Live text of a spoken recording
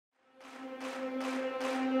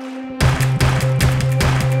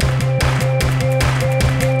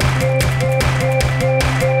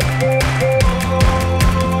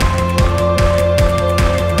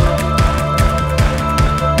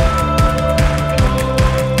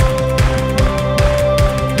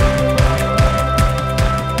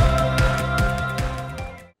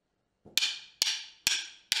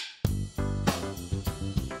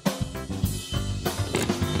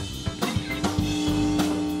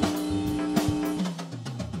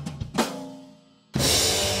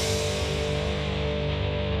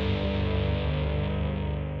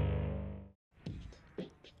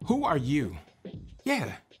Who are you?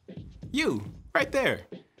 Yeah, you, right there.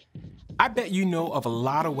 I bet you know of a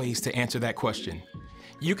lot of ways to answer that question.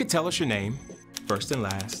 You could tell us your name, first and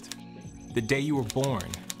last, the day you were born,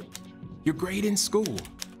 your grade in school.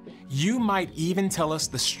 You might even tell us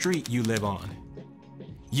the street you live on.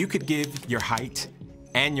 You could give your height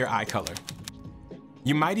and your eye color.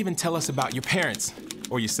 You might even tell us about your parents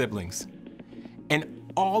or your siblings.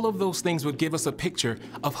 And all of those things would give us a picture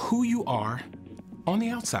of who you are on the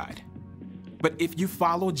outside. But if you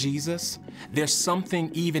follow Jesus, there's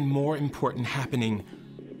something even more important happening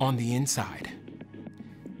on the inside.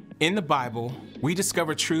 In the Bible, we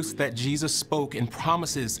discover truths that Jesus spoke and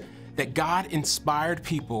promises that God inspired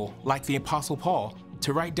people like the Apostle Paul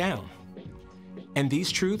to write down. And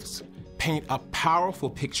these truths paint a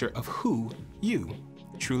powerful picture of who you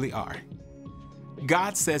truly are.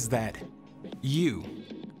 God says that you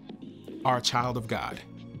are a child of God.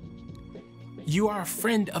 You are a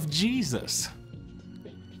friend of Jesus.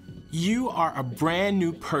 You are a brand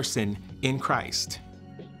new person in Christ.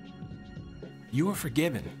 You are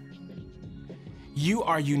forgiven. You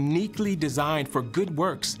are uniquely designed for good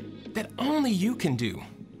works that only you can do.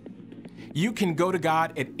 You can go to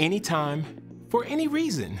God at any time, for any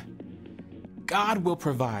reason. God will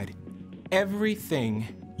provide everything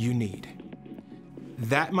you need.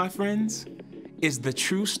 That, my friends, is the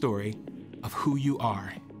true story of who you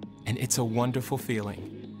are, and it's a wonderful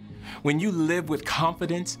feeling. When you live with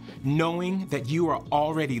confidence, knowing that you are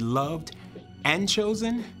already loved and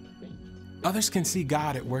chosen, others can see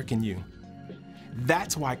God at work in you.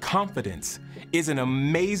 That's why confidence is an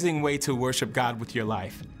amazing way to worship God with your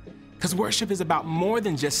life. Because worship is about more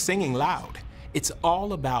than just singing loud. It's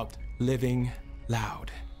all about living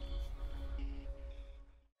loud.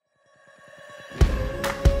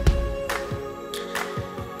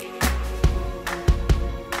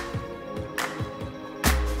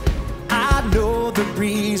 I know the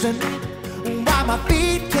reason why my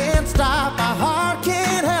feet can't stop, my heart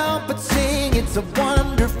can't help but sing. It's a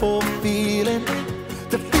wonderful feeling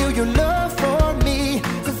to feel your love for me,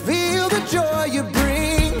 to feel the joy you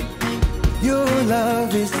bring. Your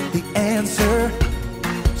love is the answer,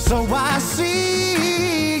 so I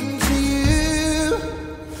sing to you.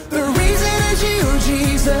 The reason is you,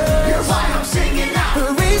 Jesus. You're why I'm singing now.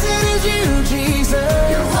 The reason is you,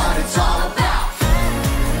 Jesus. You're what it's all about.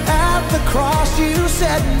 At the cross you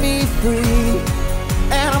set me free,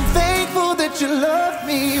 and I'm thankful that you love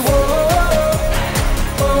me. Whoa.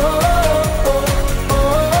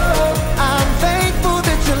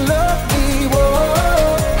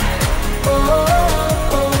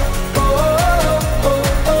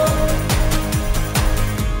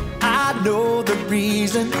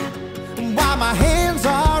 Reason why my hands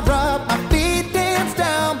are up, my feet dance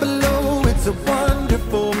down below. It's a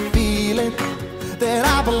wonderful feeling that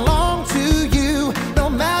I belong to you, no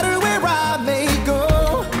matter where I may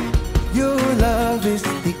go. Your love is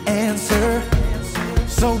the answer,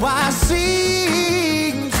 so I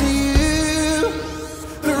sing to you.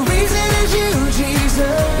 The reason is you,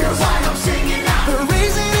 Jesus. You're why I'm singing now. The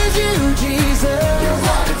reason is you, Jesus. You're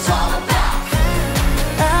what it's all about.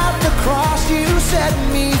 At the cross you set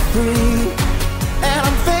me free, and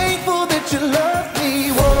I'm thankful that you love me.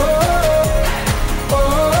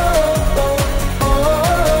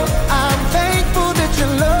 I'm thankful that you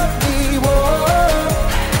love me.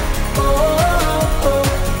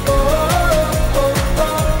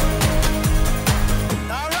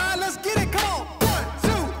 All right, let's get it. Come on. 1,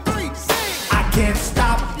 2, 3, sing. I can't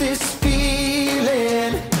stop this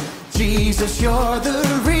feeling. Jesus, you're the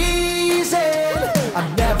reason. I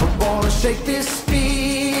never wanna shake this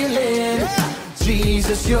feeling.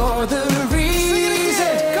 Jesus, you're the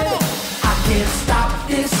reason. I can't stop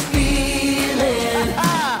this feeling.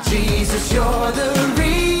 Jesus, you're the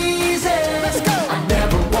reason. I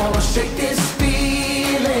never wanna shake this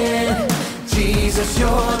feeling. Jesus,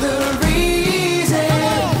 you're the reason.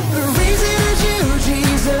 The reason is you,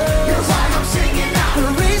 Jesus. You're why I'm singing now. The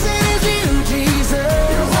reason is you, Jesus.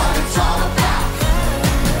 You're what it's all about.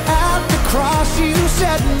 At the cross you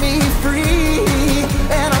set me free,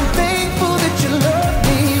 and I'm thankful that you love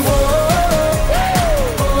me. Whoa.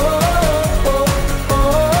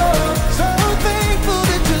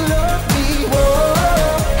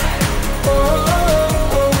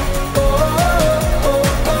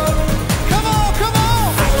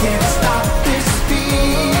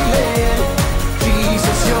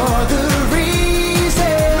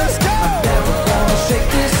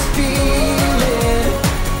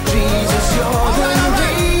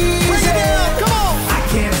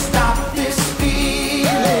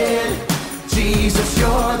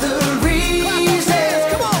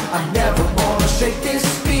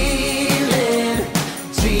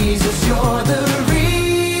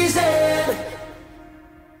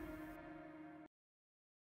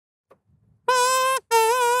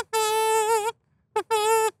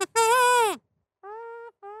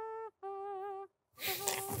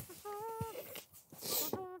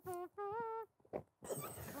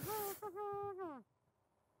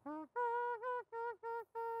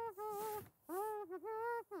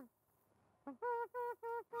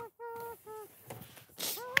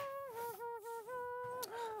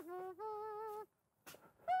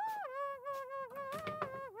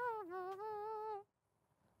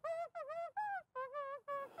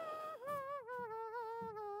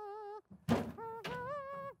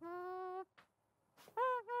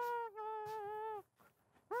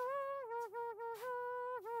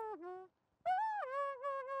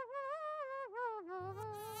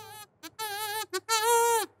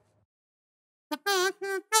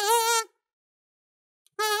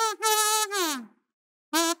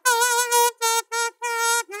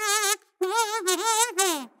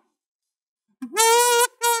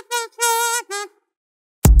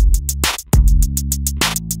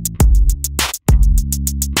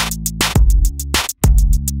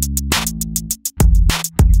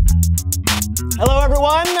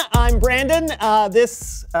 everyone. I'm Brandon.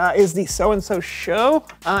 This is the So-and-So Show.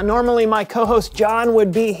 Normally my co-host John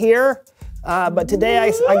would be here, but today I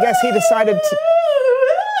guess he decided to...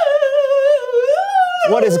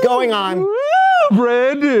 What is going on?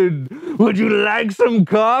 Brandon, would you like some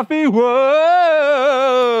coffee?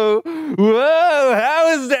 Whoa! Whoa, how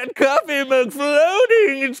is that coffee mug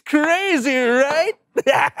floating? It's crazy, right?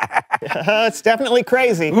 It's definitely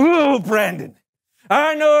crazy. Ooh, Brandon,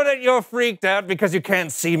 I know that you're freaked out because you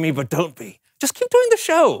can't see me, but don't be. Just keep doing the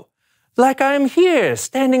show. Like I'm here,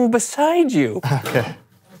 standing beside you. Okay.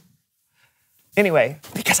 Anyway.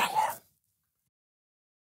 Because I am.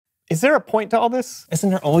 Is there a point to all this?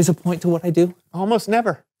 Isn't there always a point to what I do? Almost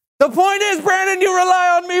never. The point is, Brandon, you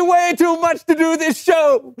rely on me way too much to do this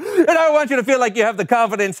show. And I want you to feel like you have the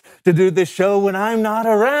confidence to do this show when I'm not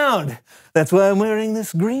around. That's why I'm wearing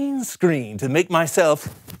this green screen, to make myself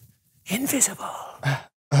invisible.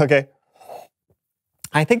 Okay.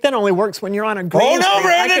 I think that only works when you're on a green screen. Oh, no,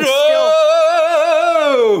 Brandon! Whoa!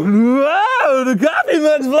 Whoa! The coffee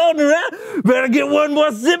mug's floating around. Better get one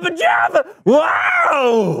more sip of Java.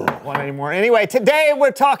 Wow! Don't want any more. Anyway, today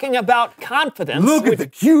we're talking about confidence. Look at the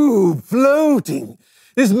cube floating.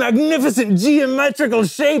 This magnificent geometrical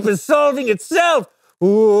shape is solving itself.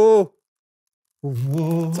 Whoa.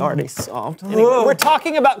 Whoa. It's already solved. Anyway, we're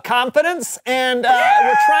talking about confidence, and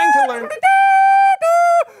we're trying to learn...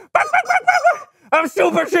 I'm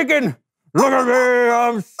super chicken. Look at me,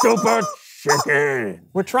 I'm super chicken.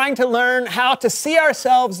 We're trying to learn how to see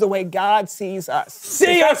ourselves the way God sees us.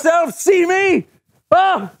 See ourselves, see me?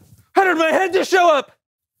 Oh, how did my head just show up?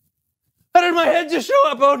 How did my head just show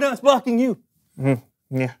up? Oh, no, it's blocking you.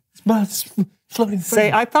 Yeah. It's floating.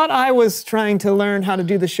 Say, I thought I was trying to learn how to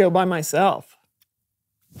do the show by myself.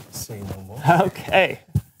 Say no more. Okay.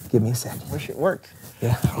 Give me a second. Wish it worked.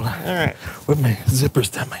 Yeah, hold on. All right. With my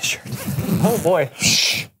zippers down my shirt. Oh, boy.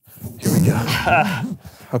 Shh. Here we go.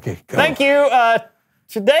 Okay, go. Thank you.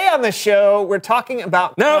 Today on the show, we're talking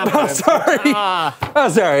about confidence. I'm sorry. I'm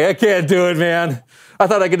sorry. I can't do it, man. I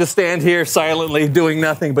thought I could just stand here silently doing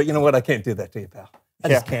nothing, but you know what? I can't do that to you, pal. I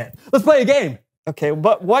just can't. Let's play a game. Okay,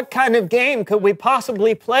 but what kind of game could we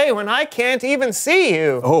possibly play when I can't even see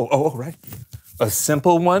you? Oh, right. A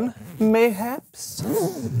simple one, mayhaps.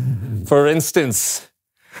 For instance,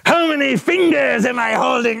 how many fingers am I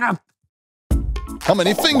holding up? How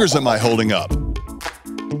many fingers am I holding up?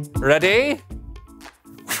 Ready?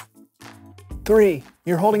 3.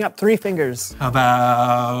 You're holding up 3 fingers. How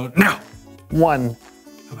about now? 1.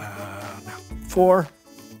 How about now? 4,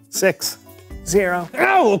 6, 0.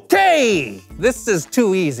 Okay! This is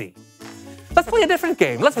too easy. Let's play a different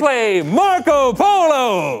game. Let's play Marco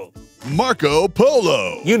Polo! Marco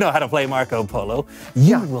Polo. You know how to play Marco Polo.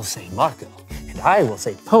 You will say Marco, and I will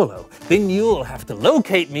say Polo. Then you'll have to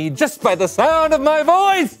locate me just by the sound of my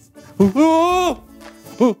voice. Ooh,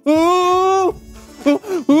 ooh, ooh,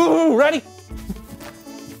 ooh, ooh. Ready?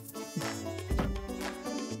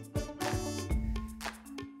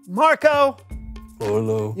 Marco,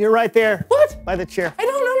 Polo. you're right there. What? By the chair. I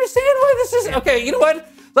don't understand why this is. Okay, you know what?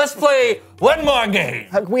 Let's play one more game.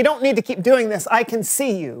 We don't need to keep doing this. I can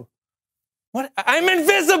see you. What? I'm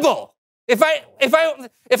invisible. If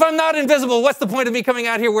I'm not invisible, what's the point of me coming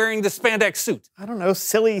out here wearing this spandex suit? I don't know,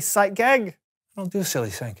 silly sight gag. I don't do silly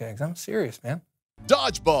sight gags. I'm serious, man.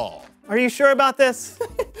 Dodgeball. Are you sure about this?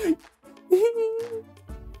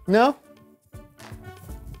 No?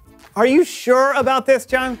 Are you sure about this,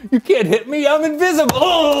 John? You can't hit me. I'm invisible.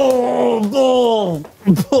 Oh, oh,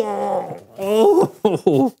 oh,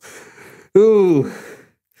 oh. Ooh.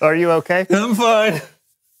 Are you okay? I'm fine.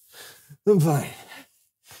 I'm fine.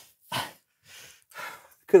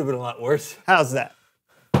 Could have been a lot worse. How's that?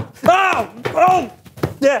 Oh! Oh!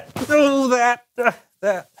 Yeah! Oh,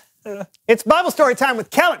 that. It's Bible story time with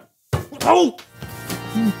Kellen. Oh!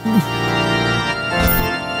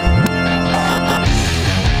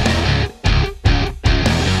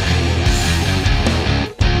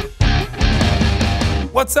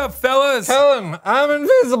 What's up, fellas? Tell him I'm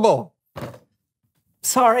invisible.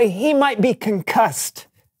 Sorry, he might be concussed.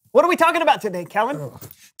 What are we talking about today, Kellen?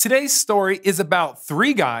 Today's story is about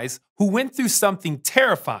 3 guys who went through something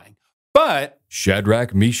terrifying, but...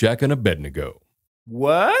 Shadrach, Meshach, and Abednego.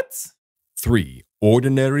 What? 3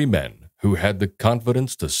 ordinary men who had the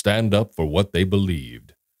confidence to stand up for what they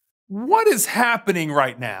believed. What is happening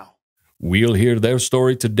right now? We'll hear their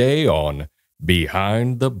story today on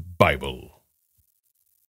Behind the Bible.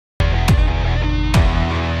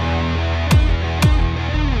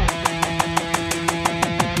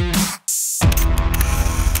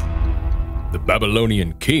 The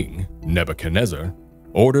Babylonian king, Nebuchadnezzar,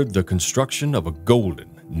 ordered the construction of a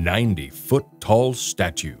golden, 90-foot-tall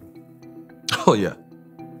statue. Oh, yeah.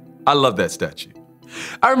 I love that statue.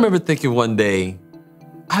 I remember thinking one day,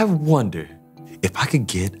 I wonder if I could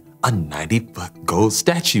get a 90-foot gold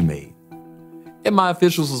statue made. And my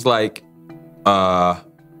officials was like,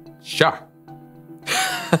 sure.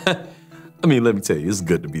 I mean, let me tell you, it's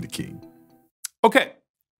good to be the king. Okay,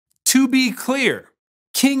 to be clear,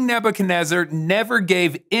 King Nebuchadnezzar never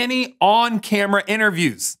gave any on-camera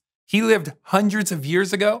interviews. He lived hundreds of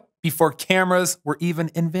years ago before cameras were even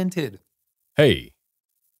invented. Hey,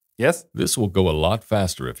 Yes? this will go a lot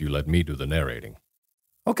faster if you let me do the narrating.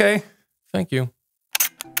 Okay. Thank you.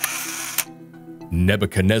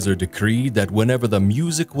 Nebuchadnezzar decreed that whenever the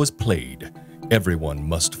music was played, everyone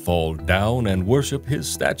must fall down and worship his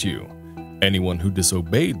statue. Anyone who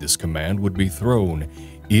disobeyed this command would be thrown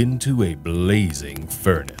into a blazing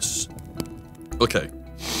furnace. Okay,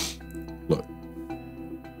 look.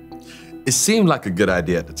 It seemed like a good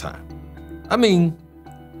idea at the time. I mean,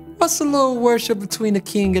 what's a little worship between the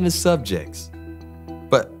king and his subjects?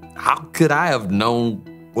 But how could I have known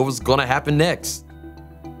what was gonna happen next?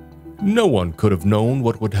 No one could have known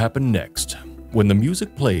what would happen next. When the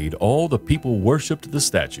music played, all the people worshipped the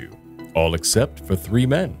statue, all except for 3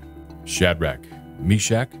 men, Shadrach,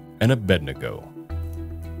 Meshach, and Abednego.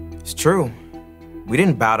 It's true. We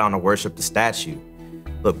didn't bow down to worship the statue.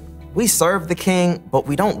 Look, we serve the king, but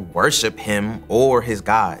we don't worship him or his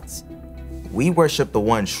gods. We worship the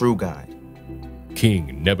one true God.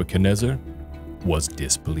 King Nebuchadnezzar was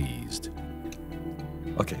displeased.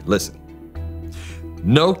 Okay, listen.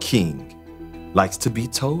 No king likes to be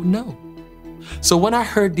told no. So when I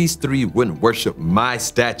heard these 3 wouldn't worship my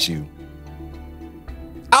statue,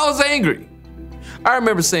 I was angry. I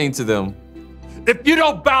remember saying to them, if you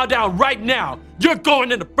don't bow down right now, you're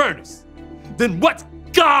going in the furnace. Then what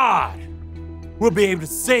God will be able to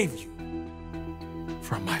save you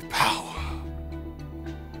from my power?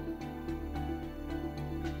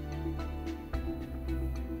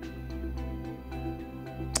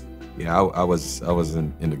 Yeah, I was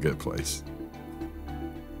in a good place.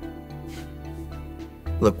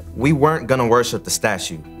 Look, we weren't gonna worship the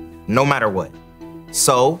statue, no matter what.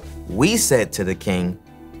 So we said to the king,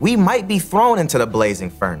 we might be thrown into the blazing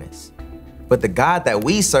furnace, but the God that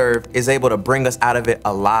we serve is able to bring us out of it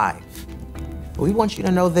alive. But we want you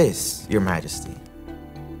to know this, Your Majesty.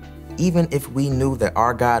 Even if we knew that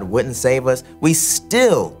our God wouldn't save us, we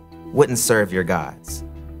still wouldn't serve your gods.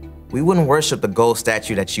 We wouldn't worship the gold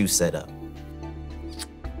statue that you set up.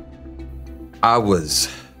 I was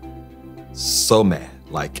so mad,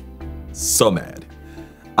 like so mad.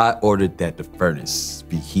 I ordered that the furnace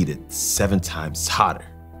be heated 7 times hotter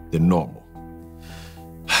than normal.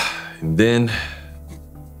 And then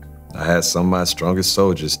I had some of my strongest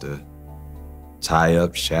soldiers to tie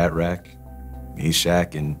up Shadrach,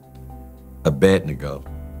 Meshach, and Abednego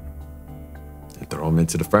and throw them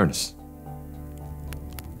into the furnace.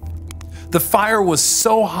 The fire was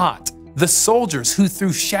so hot, the soldiers who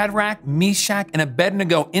threw Shadrach, Meshach, and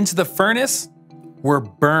Abednego into the furnace were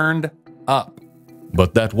burned up.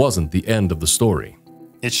 But that wasn't the end of the story.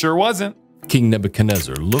 It sure wasn't. King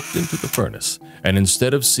Nebuchadnezzar looked into the furnace, and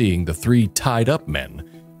instead of seeing the 3 tied-up men,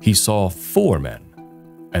 he saw 4 men,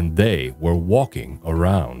 and they were walking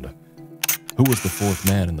around. Who was the 4th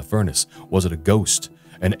man in the furnace? Was it a ghost,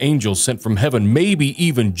 an angel sent from heaven, maybe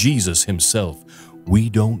even Jesus himself?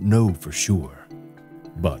 We don't know for sure.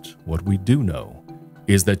 But what we do know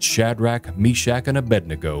is that Shadrach, Meshach, and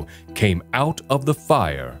Abednego came out of the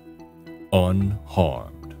fire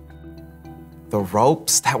unharmed. The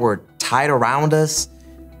ropes that were tied around us,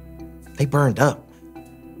 they burned up.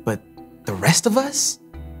 But the rest of us,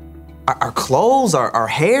 our clothes, our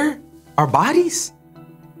hair, our bodies,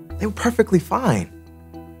 they were perfectly fine.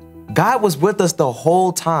 God was with us the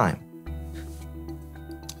whole time.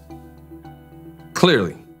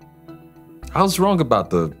 Clearly, I was wrong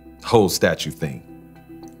about the whole statue thing.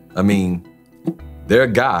 I mean, their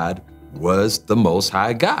God was the Most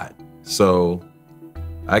High God. So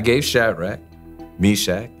I gave Shadrach,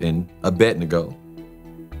 Meshach, and Abednego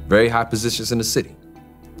very high positions in the city.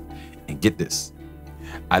 And get this,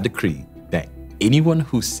 I decreed that anyone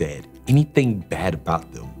who said anything bad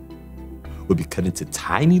about them would be cut into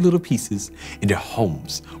tiny little pieces and their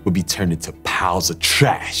homes would be turned into piles of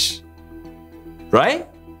trash. Right?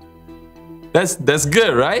 That's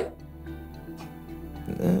good, right?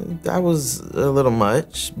 That was a little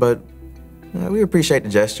much, but we appreciate the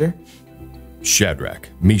gesture. Shadrach,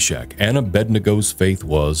 Meshach, and Abednego's faith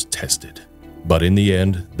was tested, but in the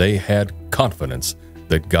end, they had confidence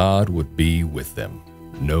that God would be with them,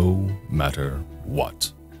 no matter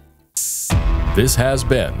what. This has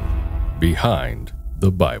been Behind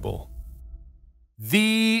the Bible.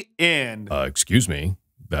 The end. Excuse me,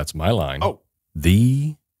 that's my line. Oh.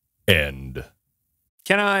 The end.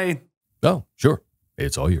 Can I? Oh, sure.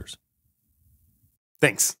 It's all yours.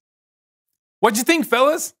 Thanks. What'd you think,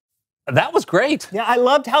 fellas? That was great. Yeah, I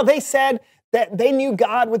loved how they said that they knew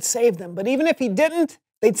God would save them, but even if he didn't,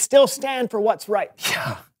 they'd still stand for what's right.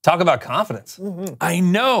 Yeah. Talk about confidence. I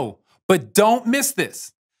know, but don't miss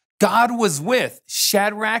this. God was with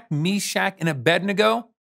Shadrach, Meshach, and Abednego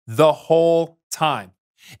the whole time.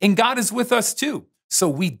 And God is with us too, so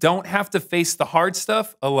we don't have to face the hard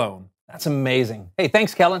stuff alone. That's amazing. Hey,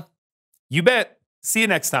 thanks, Kellen. You bet. See you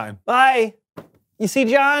next time. Bye. You see,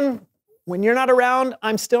 John, when you're not around,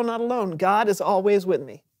 I'm still not alone. God is always with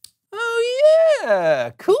me. Oh,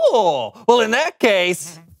 yeah. Cool. Well, in that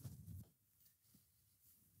case...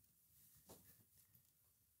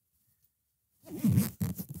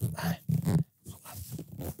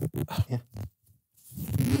 Yeah.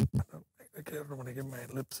 I want to get my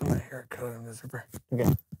lips and my hair cut on the zipper. Okay.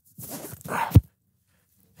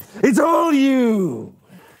 It's all you.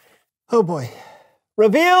 Oh boy.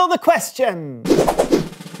 Reveal the question.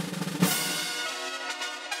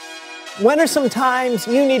 When are some times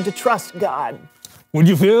you need to trust God? When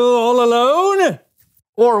you feel all alone?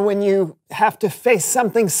 Or when you have to face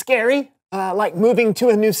something scary, like moving to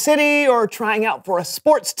a new city or trying out for a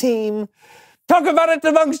sports team? Talk about it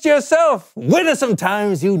amongst yourself. When are some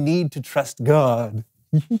times you need to trust God?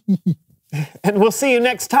 And we'll see you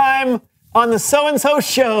next time on the So-and-So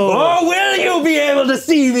Show. Or will you be able to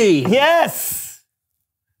see me? Yes.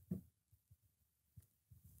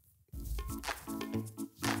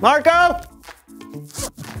 Marco?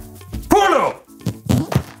 Porno!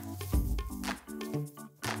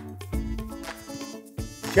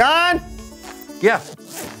 John? Yeah.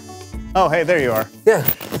 Oh, hey, there you are. Yeah.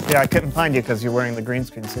 Yeah, I couldn't find you because you're wearing the green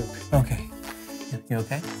screen suit. Okay. You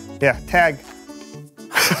okay? Yeah, tag.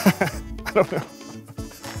 I don't know.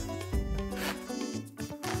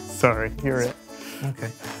 Sorry, you're it.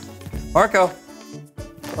 Okay. Marco.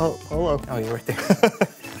 Oh, hello. Oh, you're right there.